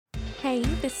Hey,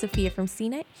 this is Sophia from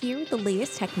CNET here with the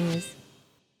latest tech news.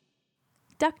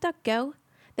 DuckDuckGo,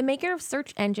 the maker of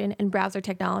search engine and browser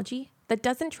technology that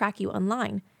doesn't track you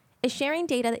online, is sharing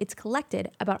data it's collected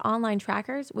about online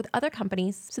trackers with other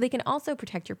companies so they can also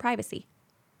protect your privacy.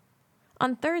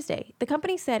 On Thursday, the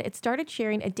company said it started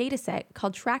sharing a dataset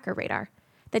called Tracker Radar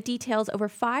that details over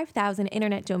 5,000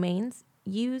 internet domains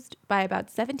used by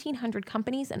about 1,700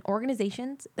 companies and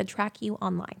organizations that track you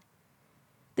online.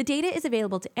 The data is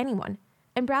available to anyone,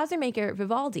 and browser maker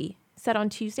Vivaldi said on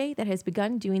Tuesday that it has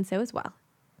begun doing so as well.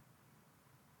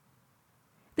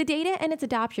 The data and its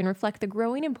adoption reflect the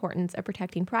growing importance of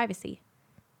protecting privacy.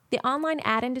 The online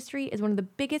ad industry is one of the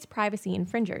biggest privacy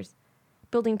infringers,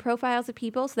 building profiles of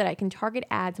people so that it can target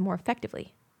ads more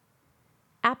effectively.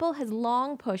 Apple has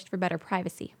long pushed for better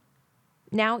privacy.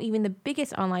 Now even the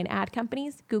biggest online ad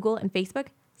companies, Google and Facebook,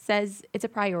 says it's a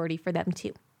priority for them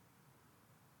too.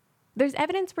 There's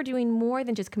evidence we're doing more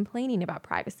than just complaining about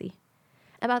privacy.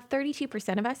 About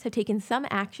 32% of us have taken some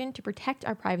action to protect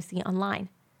our privacy online.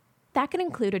 That can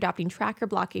include adopting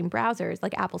tracker-blocking browsers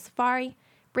like Apple's Safari,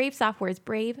 Brave Software's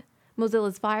Brave,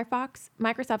 Mozilla's Firefox,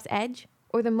 Microsoft's Edge,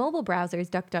 or the mobile browsers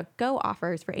DuckDuckGo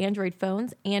offers for Android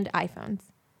phones and iPhones.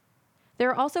 There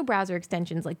are also browser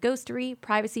extensions like Ghostery,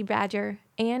 Privacy Badger,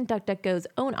 and DuckDuckGo's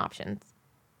own options.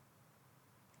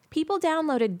 People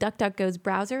downloaded DuckDuckGo's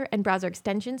browser and browser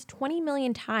extensions 20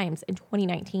 million times in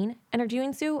 2019 and are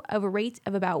doing so at a rate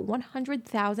of about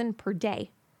 100,000 per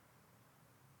day.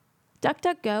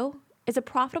 DuckDuckGo is a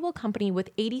profitable company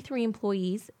with 83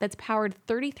 employees that's powered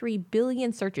 33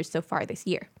 billion searches so far this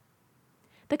year.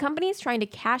 The company is trying to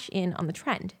cash in on the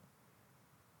trend.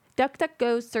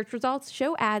 DuckDuckGo's search results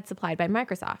show ads supplied by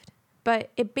Microsoft,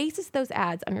 but it bases those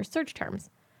ads on your search terms,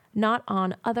 not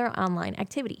on other online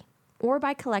activity, or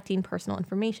by collecting personal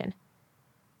information.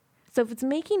 So if it's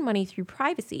making money through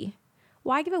privacy,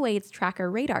 why give away its Tracker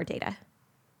Radar data?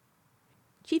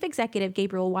 Chief Executive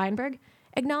Gabriel Weinberg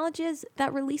acknowledges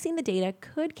that releasing the data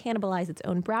could cannibalize its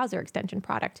own browser extension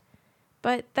product,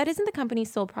 but that isn't the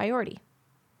company's sole priority.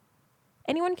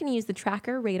 Anyone can use the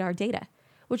Tracker Radar data,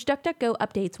 which DuckDuckGo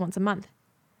updates once a month.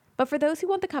 But for those who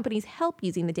want the company's help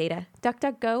using the data,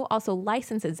 DuckDuckGo also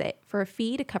licenses it for a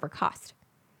fee to cover cost.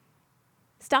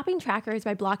 Stopping trackers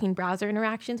by blocking browser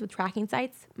interactions with tracking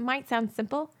sites might sound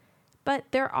simple, but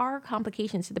there are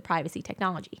complications to the privacy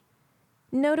technology.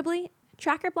 Notably,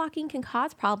 tracker blocking can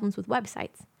cause problems with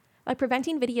websites, like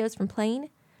preventing videos from playing,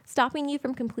 stopping you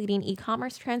from completing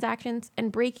e-commerce transactions,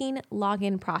 and breaking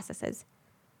login processes.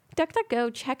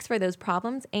 DuckDuckGo checks for those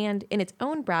problems and, in its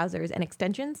own browsers and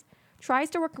extensions, tries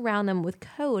to work around them with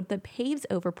code that paves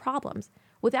over problems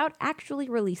without actually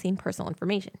releasing personal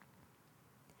information.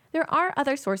 There are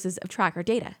other sources of tracker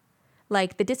data,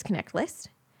 like the disconnect list,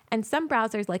 and some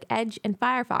browsers like Edge and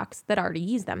Firefox that already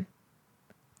use them.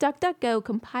 DuckDuckGo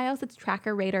compiles its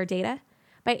Tracker Radar data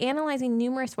by analyzing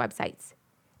numerous websites.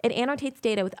 It annotates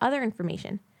data with other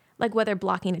information, like whether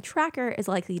blocking a tracker is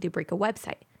likely to break a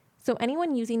website, so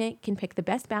anyone using it can pick the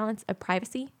best balance of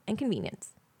privacy and convenience.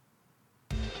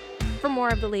 For more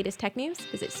of the latest tech news,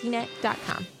 visit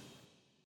cnet.com.